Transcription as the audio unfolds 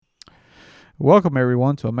Welcome,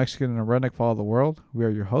 everyone, to A Mexican and a Redneck Follow the World. We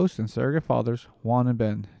are your hosts and surrogate fathers, Juan and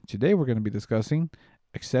Ben. Today, we're going to be discussing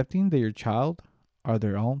accepting that your child are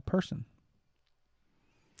their own person.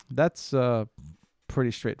 That's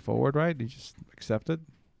pretty straightforward, right? You just accept it,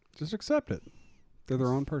 Just accept it. They're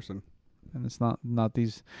their own person. and it's not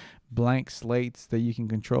these blank slates that you can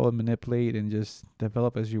control and manipulate and just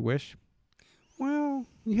develop as you wish. Well,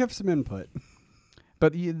 you have some input.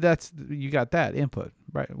 But you got that input,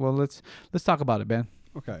 right? Well, let's talk about it, Ben.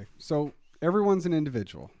 Okay, so everyone's an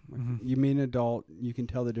individual. Mhm. You meet an adult, you can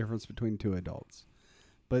tell the difference between two adults.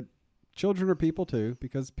 But children are people too,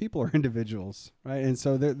 because people are individuals, right? And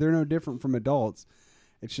so they're no different from adults.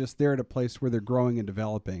 It's just they're at a place where they're growing and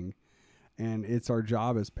developing. And it's our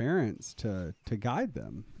job as parents to guide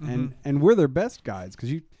them. And we're their best guides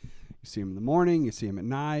because you see them in the morning, you see them at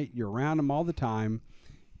night, you're around them all the time.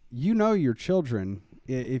 You know your children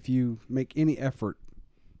if you make any effort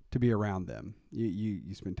to be around them.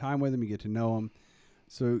 You spend time with them, you get to know them.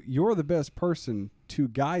 So you're the best person to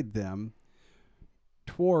guide them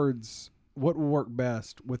towards what will work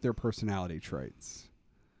best with their personality traits.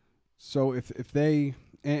 So if they,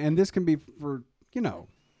 and this can be for,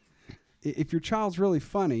 if your child's really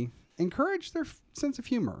funny, encourage their sense of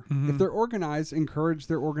humor. Mhm. If they're organized, encourage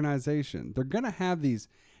their organization. They're going to have these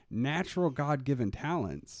natural God-given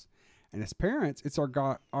talents. And as parents, it's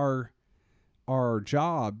our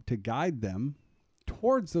job to guide them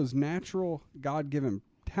towards those natural God-given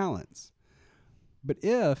talents. But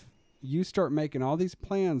if you start making all these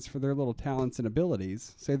plans for their little talents and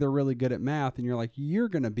abilities, say they're really good at math, and you're like, you're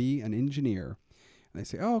going to be an engineer. And they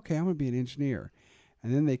say, oh, okay, I'm going to be an engineer.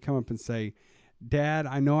 And then they come up and say, Dad,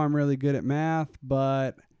 I know I'm really good at math,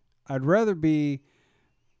 but I'd rather be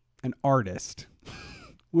an artist,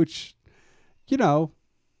 which,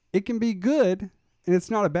 it can be good and it's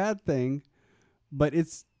not a bad thing, but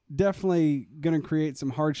it's definitely going to create some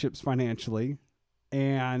hardships financially,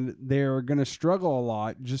 and they're going to struggle a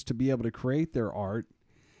lot just to be able to create their art,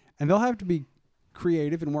 and they'll have to be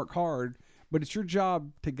creative and work hard, but it's your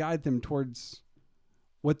job to guide them towards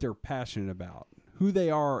what they're passionate about, who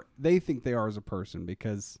they think they are as a person,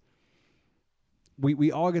 because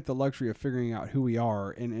we all get the luxury of figuring out who we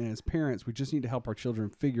are. And as parents, we just need to help our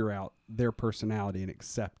children figure out their personality and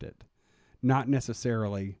accept it, not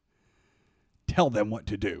necessarily tell them what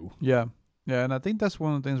to do. Yeah. Yeah. And I think that's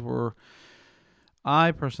one of the things where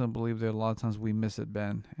I personally believe that a lot of times we miss it,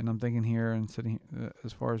 Ben. And I'm thinking here and sitting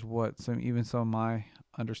as far as even some of my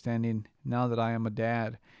understanding now that I am a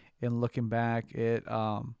dad and looking back at,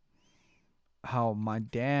 how my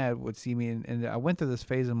dad would see me, and I went through this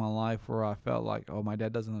phase in my life where I felt like, oh, my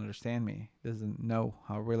dad doesn't understand me, doesn't know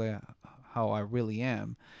how I really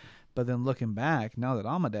am. But then looking back, now that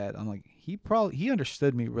I'm a dad, I'm like, he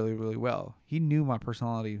understood me really, really well. He knew my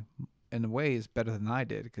personality in ways better than I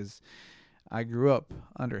did because I grew up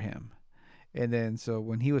under him. And then so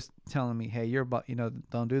when he was telling me, hey, you're about,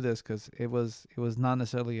 don't do this, because it was not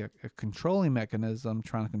necessarily a controlling mechanism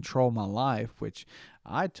trying to control my life, which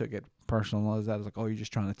I took it personal as that. I was like, oh, you're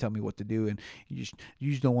just trying to tell me what to do, and you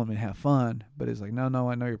just don't want me to have fun. But it's like, no,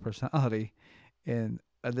 I know your personality, and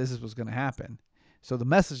this is what's going to happen. So the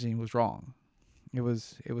messaging was wrong. It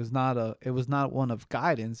was not one of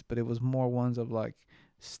guidance, but it was more ones of like,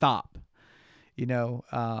 stop.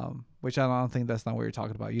 Which I don't think that's not what you're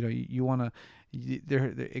talking about. You want to,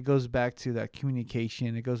 it goes back to that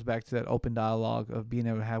communication. It goes back to that open dialogue of being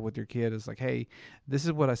able to have with your kid. It's like, hey, this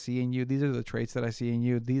is what I see in you. These are the traits that I see in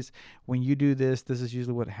you. When you do this is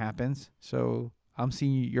usually what happens. So I'm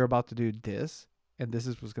seeing you're about to do this, and this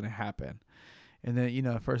is what's going to happen. And then,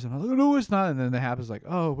 at first I'm like, no, it's not. And then it happens like,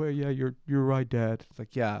 oh, well, yeah, you're right, Dad. It's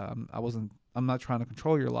like, yeah, I'm not trying to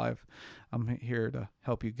control your life. I'm here to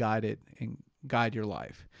help you guide it and guide your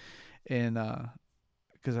life. And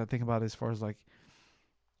because I think about it as far as like,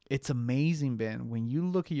 it's amazing, Ben, when you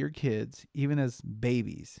look at your kids, even as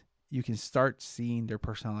babies, you can start seeing their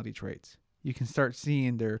personality traits. You can start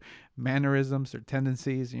seeing their mannerisms, their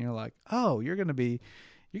tendencies, and you're like, oh, you're gonna be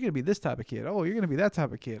this type of kid. Oh, you're gonna be that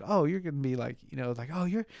type of kid. Oh, you're gonna be like, oh,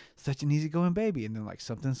 you're such an easygoing baby. And then like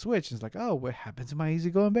something switches. It's like, oh, what happened to my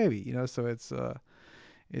easygoing baby? So it's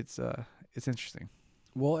interesting.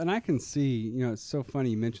 Well, and I can see, it's so funny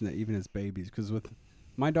you mentioned that even as babies, because with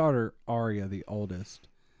my daughter, Aria, the oldest,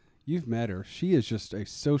 you've met her. She is just a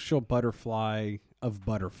social butterfly of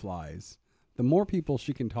butterflies. The more people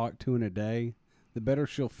she can talk to in a day, the better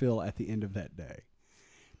she'll feel at the end of that day.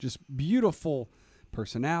 Just beautiful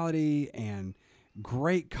personality and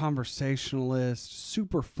great conversationalist,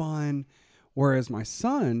 super fun. Whereas my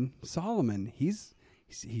son, Solomon, he's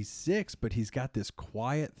 6, but he's got this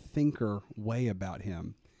quiet thinker way about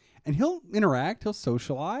him. And he'll interact, he'll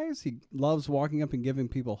socialize. He loves walking up and giving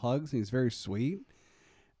people hugs, and he's very sweet.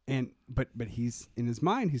 And but he's in his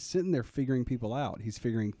mind, he's sitting there figuring people out. He's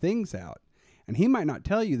figuring things out. And he might not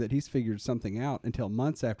tell you that he's figured something out until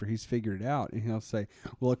months after he's figured it out. And he'll say,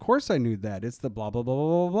 well, of course I knew that. It's the blah, blah, blah,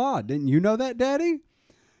 blah, blah, blah. Didn't you know that, Daddy? I'm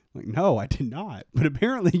like, no, I did not. But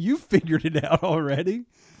apparently you figured it out already.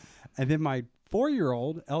 And then my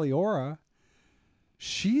 4-year-old, Eliora,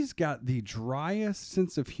 she's got the driest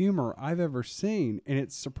sense of humor I've ever seen. And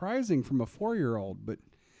it's surprising from a 4-year-old, but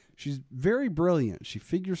she's very brilliant. She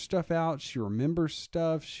figures stuff out. She remembers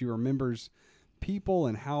stuff. She remembers people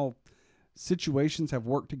and how situations have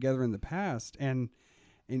worked together in the past. And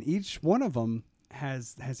each one of them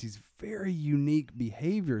has these very unique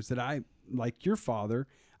behaviors that I, like your father,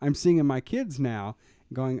 I'm seeing in my kids now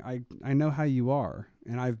going, I know how you are,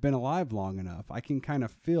 and I've been alive long enough. I can kind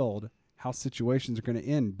of feel how situations are going to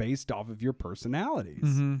end based off of your personalities.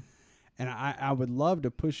 Mm-hmm. And I would love to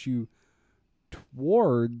push you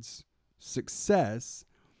towards success,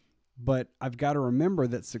 but I've got to remember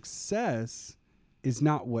that success is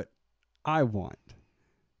not what I want.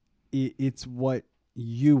 It's what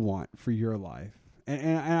you want for your life.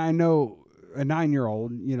 And I know a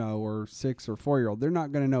 9-year-old, or 6 or 4-year-old, they're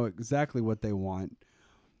not going to know exactly what they want.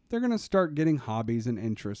 They're going to start getting hobbies and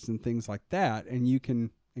interests and things like that, and you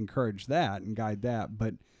can encourage that and guide that.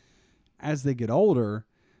 But as they get older,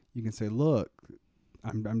 you can say, look,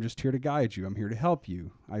 I'm just here to guide you. I'm here to help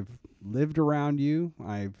you. I've lived around you.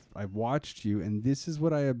 I've watched you, and this is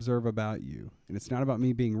what I observe about you. And it's not about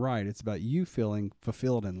me being right. It's about you feeling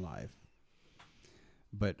fulfilled in life.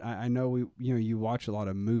 But I know you watch a lot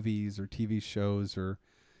of movies or TV shows,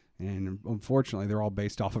 and unfortunately they're all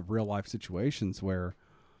based off of real life situations where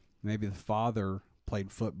maybe the father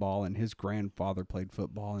played football and his grandfather played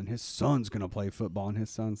football and his son's going to play football, and his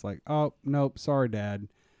son's like, oh, nope, sorry, Dad.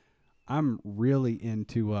 I'm really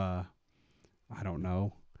into, I don't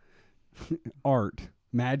know, art.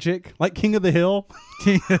 Magic, like King of the Hill.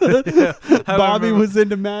 Bobby was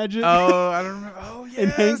into magic. Oh, I don't remember. Oh, yes.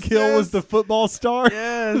 And Hank Hill was the football star.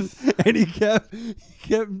 Yes. And he kept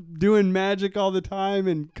doing magic all the time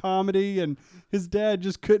and comedy, and his dad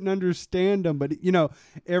just couldn't understand him. But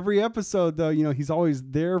every episode though, he's always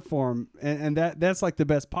there for him, and that's like the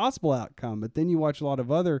best possible outcome. But then you watch a lot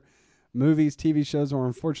of other movies, TV shows, or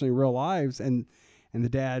unfortunately real lives, and the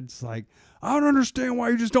dad's like, I don't understand why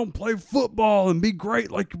you just don't play football and be great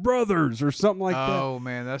like your brothers or something like that. Oh,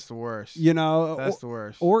 man, that's the worst. That's the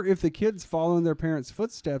worst. Or if the kids follow in their parents'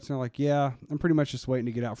 footsteps and they're like, yeah, I'm pretty much just waiting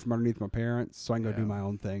to get out from underneath my parents so I can go do my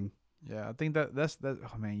own thing. Yeah, I think that's.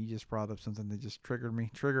 Oh, man, you just brought up something that just triggered me.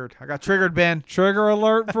 I got triggered, Ben. Trigger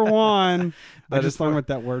alert for one. I But just learned what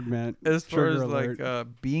that word meant. As far Trigger as alert.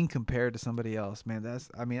 like being compared to somebody else, man,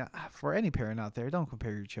 for any parent out there, don't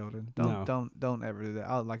compare your children. Don't ever do that.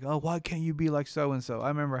 I was like, oh, why can't you be like so and so? I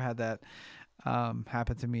remember I had that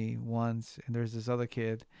happen to me once, and there's this other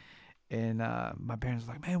kid, and my parents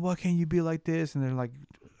were like, man, why can't you be like this? And they're like,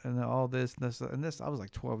 and all this and this. I was like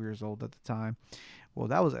 12 years old at the time. Well,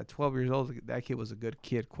 that was at 12 years old. That kid was a good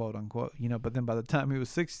kid, quote unquote, but then by the time he was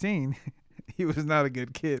 16, he was not a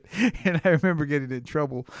good kid. And I remember getting in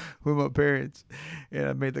trouble with my parents. And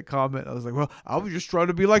I made the comment. I was like, well, I was just trying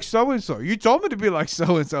to be like so-and-so. You told me to be like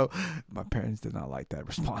so-and-so. My parents did not like that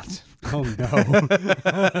response. Oh, no.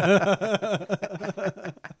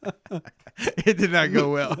 It did not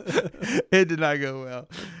go well. It did not go well.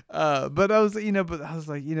 But I was,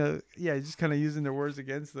 like, yeah, just kind of using their words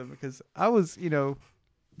against them, because I was,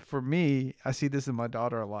 for me, I see this in my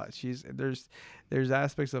daughter a lot. There's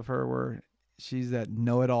aspects of her where she's that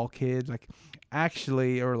know-it-all kid, like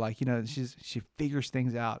actually, or like, she figures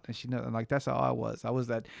things out, and like, that's how I was. I was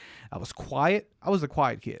quiet. I was a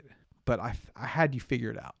quiet kid, but I had you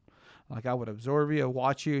figured out. Like, I would absorb you,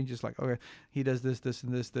 watch you, and just like, okay, he does this,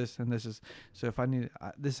 and this, and this is, so if I need,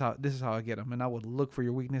 this is how I get him. And I would look for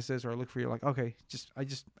your weaknesses, or look for your, like, okay, I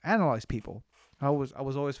just analyze people. I was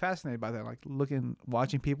always fascinated by that, like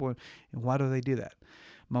watching people, and why do they do that?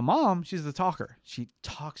 My mom, she's the talker. She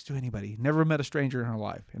talks to anybody. Never met a stranger in her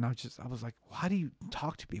life. And I was like, why do you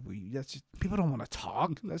talk to people? People don't want to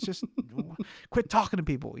talk. That's just quit talking to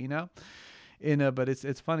people, But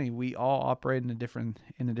it's funny. We all operate in a different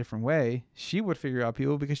way. She would figure out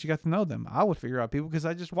people because she got to know them. I would figure out people because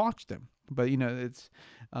I just watched them. But it's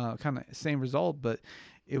kind of same result. But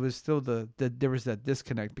it was still there was that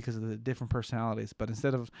disconnect because of the different personalities. But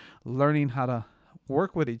instead of learning how to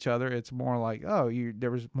work with each other, it's more like,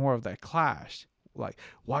 there was more of that clash. Like,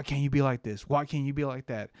 why can't you be like this? Why can't you be like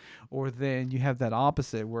that? Or then you have that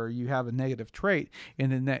opposite where you have a negative trait,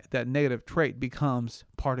 and then that negative trait becomes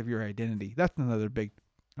part of your identity. That's another big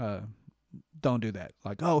don't do that.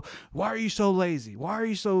 Like, oh, why are you so lazy? Why are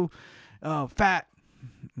you so fat?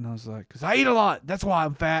 And I was like, because I eat a lot. That's why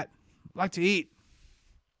I'm fat. I like to eat.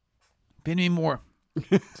 Feed me more.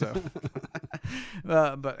 So,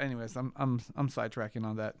 but anyways, I'm sidetracking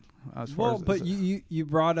on that. As far as but you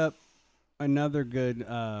brought up another good,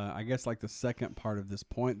 I guess, like the second part of this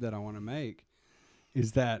point that I want to make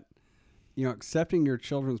is that, accepting your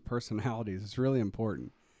children's personalities is really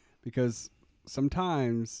important, because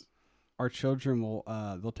sometimes our children will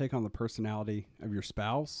they'll take on the personality of your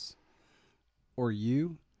spouse or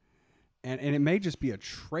you, and it may just be a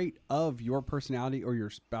trait of your personality or your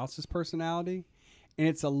spouse's personality, and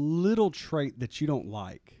it's a little trait that you don't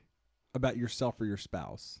like about yourself or your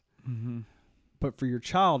spouse. Mm-hmm. But for your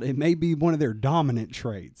child, it may be one of their dominant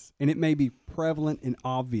traits, and it may be prevalent and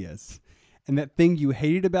obvious. And that thing you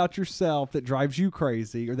hated about yourself that drives you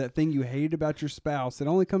crazy, or that thing you hated about your spouse that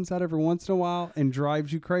only comes out every once in a while and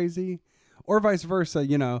drives you crazy, or vice versa,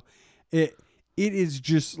 it is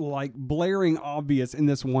just like blaring obvious in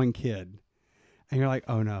this one kid. And you're like,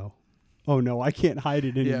 oh no, I can't hide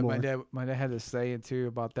it anymore. Yeah, my dad had to say it too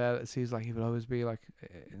about that. It seems like he would always be like,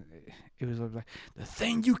 it was like, the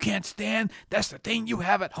thing you can't stand, that's the thing you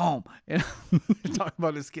have at home. And talking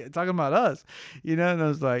about this kid, talking about us, and I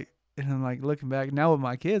was like, and I'm like looking back now with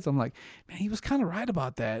my kids, I'm like, man, he was kind of right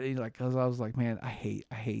about that. Cause I was like, man, I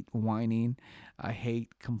hate whining, I hate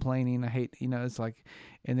complaining, I hate, it's like,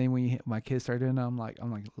 and then when my kids start doing that, I'm like,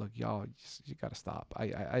 look, y'all, you gotta stop.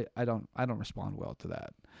 I don't respond well to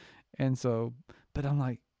that. And so, but I'm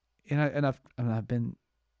like, and I've been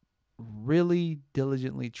really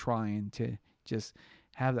diligently trying to just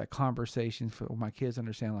have that conversation for my kids to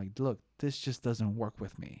understand, like, look, this just doesn't work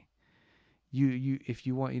with me. If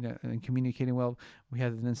you want, and communicating well. We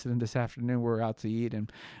had an incident this afternoon. We were out to eat,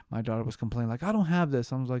 and my daughter was complaining, like, I don't have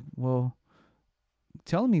this. I was like, well,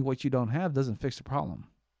 telling me what you don't have doesn't fix the problem.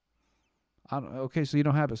 Okay, so you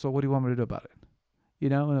don't have it. So what do you want me to do about it?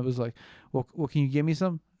 And it was like, well, can you give me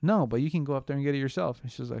some? No, but you can go up there and get it yourself.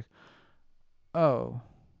 And she was like, oh.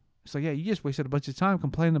 It's like, yeah, you just wasted a bunch of time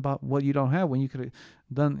complaining about what you don't have when you could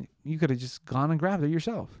have just gone and grabbed it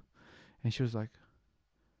yourself. And she was like,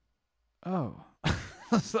 oh.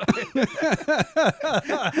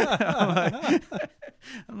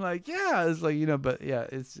 I'm like, yeah. It's like, but yeah,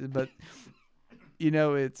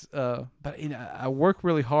 but I work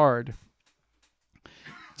really hard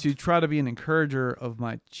to try to be an encourager of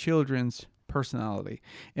my children's personality.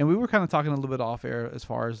 And we were kind of talking a little bit off air as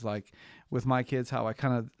far as like with my kids, how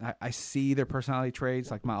I see their personality traits.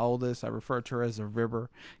 Like my oldest, I refer to her as a river,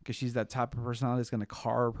 because she's that type of personality that's going to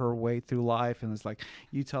carve her way through life. And it's like,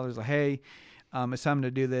 you tell her, it's like, hey, it's time to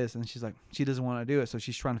do this. And she's like, she doesn't want to do it. So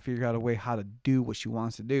she's trying to figure out a way how to do what she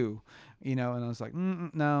wants to do, and I was like,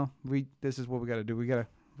 no, this is what we got to do.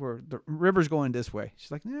 The river's going this way. She's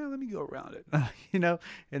like, yeah, let me go around it, And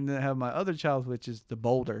then I have my other child, which is the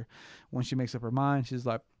boulder. When she makes up her mind, she's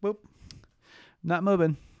like, whoop, not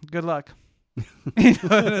moving. Good luck. And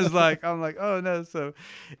it's like, I'm like, oh no. So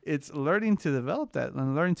it's learning to develop that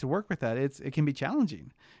and learning to work with that. It can be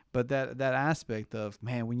challenging, but that aspect of,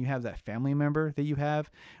 man, when you have that family member that you have,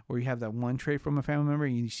 or you have that one trait from a family member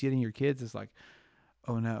and you see it in your kids, it's like,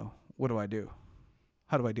 oh no, what do I do?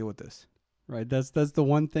 How do I deal with this? Right. That's the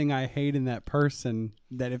one thing I hate in that person,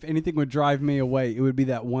 that if anything would drive me away, it would be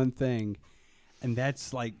that one thing. And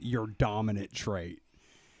that's like your dominant trait.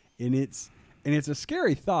 And it's a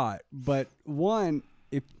scary thought, but one,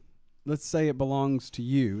 if let's say it belongs to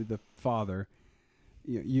you, the father,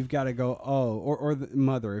 you've got to go, or the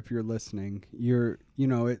mother, if you're listening, you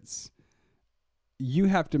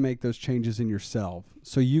have to make those changes in yourself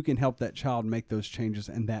so you can help that child make those changes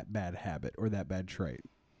in that bad habit or that bad trait.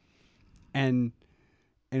 And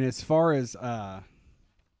as far as, because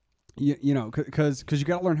you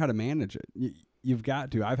got to learn how to manage it. You've got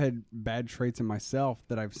to. I've had bad traits in myself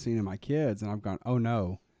that I've seen in my kids, and I've gone, oh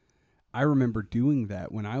no, I remember doing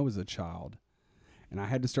that when I was a child. And I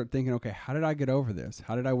had to start thinking, okay, how did I get over this?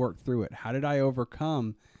 How did I work through it? How did I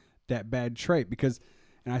overcome that bad trait? Because,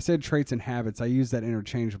 and I said traits and habits, I use that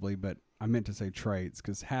interchangeably, but I meant to say traits,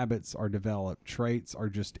 because habits are developed. Traits are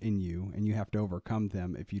just in you, and you have to overcome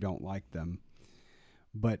them if you don't like them.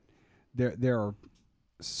 But there are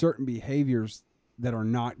certain behaviors that are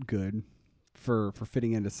not good for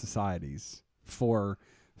fitting into societies, for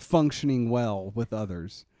functioning well with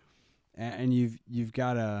others. And you've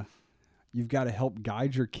got to help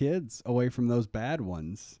guide your kids away from those bad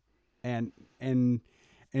ones. And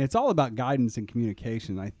it's all about guidance and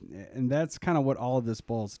communication. And that's kind of what all of this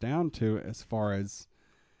boils down to, as far as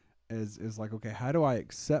like, okay, how do I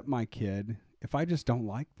accept my kid if I just don't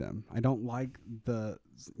like them? I don't like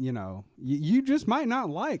you just might not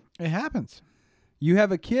like. It happens. You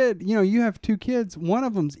have a kid, you have two kids. One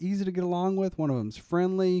of them's easy to get along with. One of them's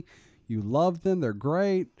friendly. You love them. They're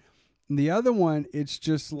great. And the other one, it's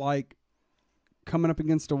just like coming up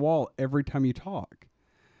against a wall every time you talk.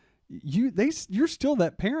 You're still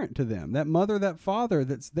that parent to them, that mother, that father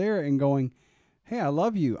that's there and going, hey, I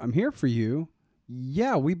love you. I'm here for you.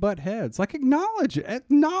 Yeah, we butt heads. Like, acknowledge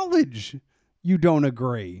you don't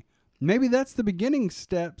agree. Maybe that's the beginning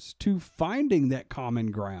steps to finding that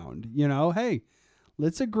common ground. Hey,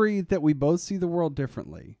 let's agree that we both see the world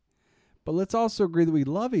differently. But let's also agree that we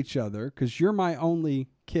love each other because you're my only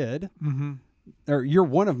kid. Mm-hmm. Or you're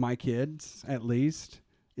one of my kids, at least.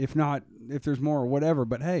 If not, if there's more or whatever.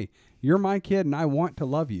 But hey, you're my kid and I want to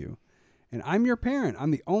love you. And I'm your parent.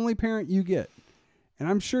 I'm the only parent you get. And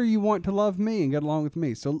I'm sure you want to love me and get along with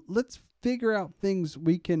me. So let's figure out things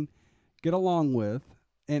we can get along with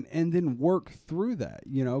and then work through that,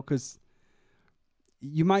 because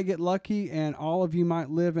you might get lucky and all of you might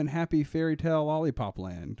live in happy fairy tale lollipop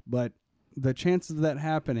land. But the chances of that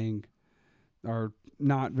happening are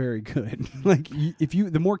not very good. Like,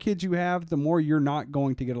 the more kids you have, the more you're not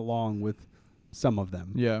going to get along with some of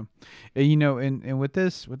them. Yeah. And, and with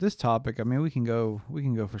this topic, I mean, we can go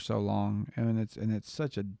for so long, and it's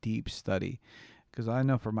such a deep study, because I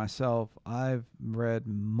know for myself, I've read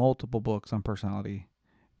multiple books on personality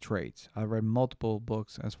traits. I've read multiple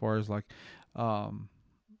books as far as like, I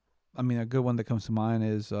mean, a good one that comes to mind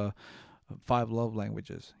is 5 Love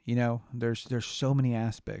Languages. There's so many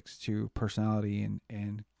aspects to personality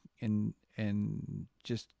and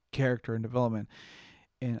just character and development.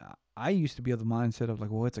 And I used to be of the mindset of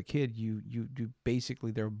like, well, it's a kid. You do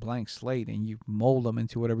basically, they're a blank slate and you mold them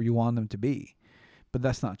into whatever you want them to be. But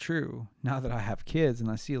that's not true. Now that I have kids and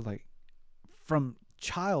I see like from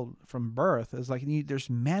birth, it's like there's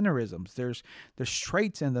mannerisms, there's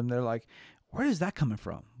traits in them. They're like, where is that coming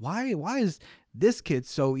from? Why is this kid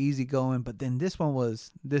so easygoing, but then this one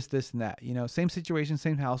was this and that? Same situation,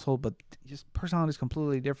 same household, but just personality is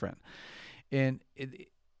completely different. And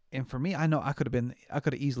for me, I know I could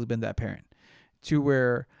have easily been that parent, to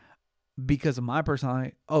where because of my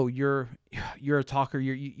personality, oh, you're a talker,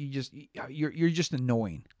 you're just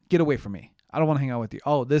annoying. Get away from me. I don't want to hang out with you.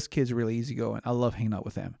 Oh, this kid's really easygoing. I love hanging out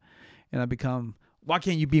with him. And I become, why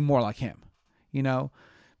can't you be more like him?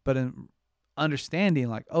 But in understanding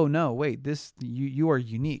like, oh no, wait, this you are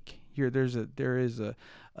unique. There is a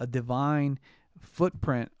divine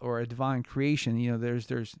footprint or a divine creation.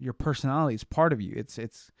 There's your personality is part of you.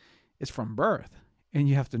 It's from birth, and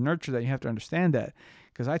you have to nurture that. You have to understand that,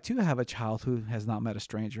 because I too have a child who has not met a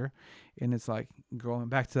stranger, and it's like going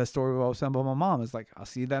back to that story I was saying about my mom. It's like I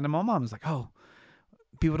see that in my mom. It's like, oh,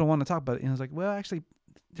 people don't want to talk about it, and it's like, well, actually,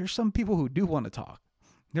 there's some people who do want to talk.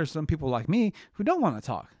 There's some people like me who don't want to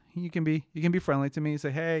talk. You can be friendly to me and say,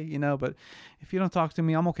 hey, but if you don't talk to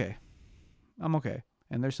me, I'm okay.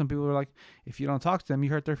 And there's some people who are like, if you don't talk to them, you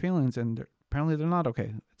hurt their feelings, and apparently they're not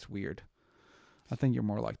okay. It's weird. I think you're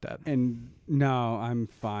more like that. And no, I'm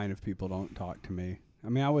fine if people don't talk to me. I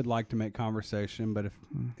mean, I would like to make conversation, but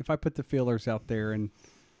if I put the feelers out there and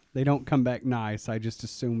they don't come back nice, I just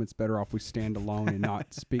assume it's better off we stand alone and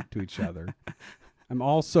not speak to each other. I'm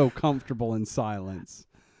also comfortable in silence.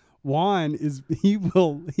 Juan he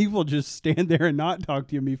will just stand there and not talk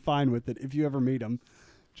to you and be fine with it if you ever meet him,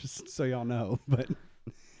 just so y'all know. But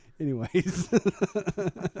anyways.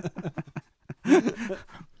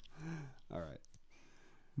 All right.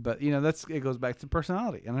 But it goes back to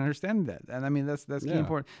personality and understanding that, and I mean that's key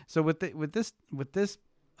important. So with this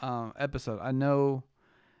episode, I know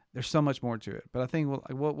there's so much more to it, but I think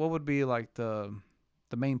what would be like the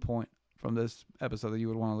main point from this episode that you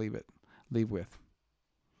would want to leave with?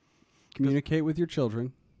 Communicate with your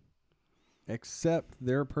children, accept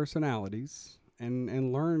their personalities,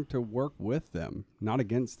 and learn to work with them, not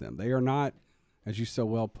against them. They are not, as you so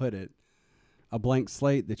well put it, a blank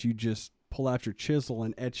slate that you just pull out your chisel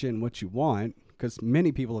and etch in what you want, because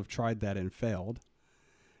many people have tried that and failed.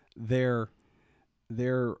 They're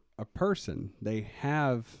a person. They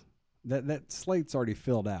have that slate's already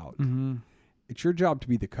filled out. Mm-hmm. It's your job to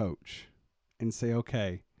be the coach and say,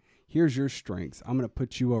 okay, here's your strengths. I'm going to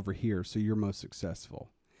put you over here so you're most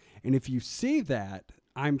successful. And if you see that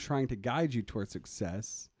I'm trying to guide you towards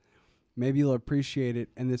success, maybe you'll appreciate it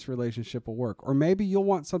and this relationship will work. Or maybe you'll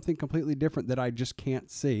want something completely different that I just can't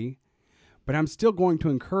see. But I'm still going to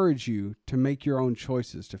encourage you to make your own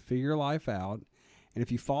choices, to figure your life out. And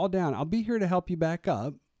if you fall down, I'll be here to help you back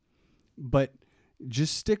up. But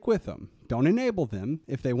just stick with them. Don't enable them.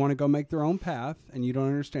 If they want to go make their own path and you don't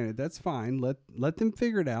understand it, that's fine. Let them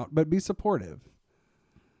figure it out, but be supportive.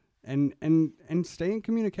 And stay in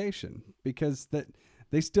communication, because that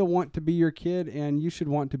they still want to be your kid and you should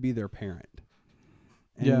want to be their parent.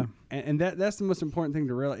 And that's the most important thing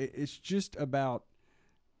to realize. It's just about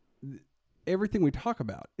everything we talk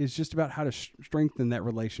about is just about how to strengthen that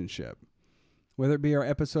relationship. Whether it be our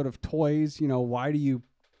episode of toys, why do you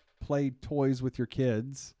play toys with your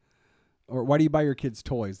kids? Or why do you buy your kids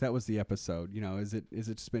toys? That was the episode. Is it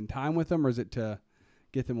to spend time with them, or is it to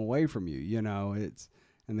get them away from you?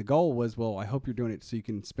 And the goal was, well, I hope you're doing it so you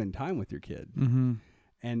can spend time with your kid. Mm-hmm.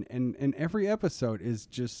 And every episode is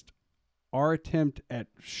just our attempt at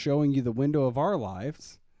showing you the window of our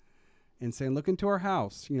lives and saying, look into our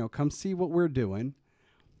house, come see what we're doing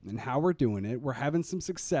and how we're doing it. We're having some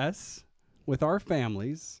success with our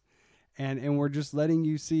families, and we're just letting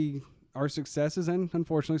you see our successes and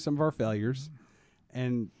unfortunately some of our failures.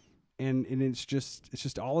 And it's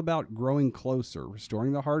just all about growing closer,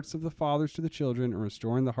 restoring the hearts of the fathers to the children, and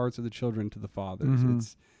restoring the hearts of the children to the fathers. Mm-hmm.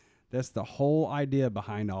 That's the whole idea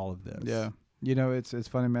behind all of this. Yeah. It's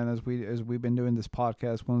funny, man, as we've been doing this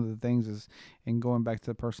podcast, one of the things is, in going back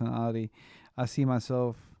to the personality, I see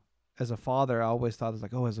myself as a father. I always thought it's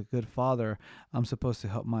like, as a good father, I'm supposed to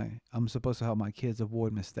help my kids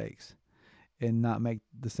avoid mistakes and not make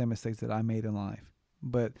the same mistakes that I made in life.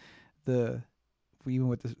 But even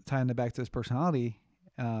with this, tying it back to this personality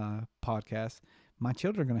podcast, my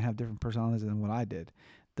children are going to have different personalities than what I did.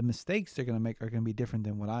 The mistakes they're going to make are going to be different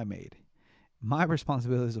than what I made. My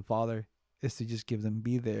responsibility as a father is to just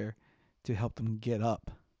be there to help them get up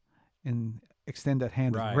and extend that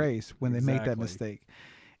hand of grace when they make that mistake.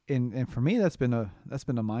 And for me, that's been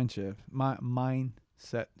a mind shift, my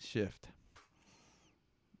mindset shift.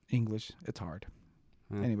 English, it's hard.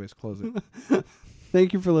 Anyways, close it.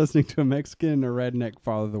 Thank you for listening to a Mexican and a redneck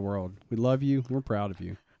father of the world. We love you. We're proud of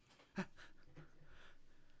you.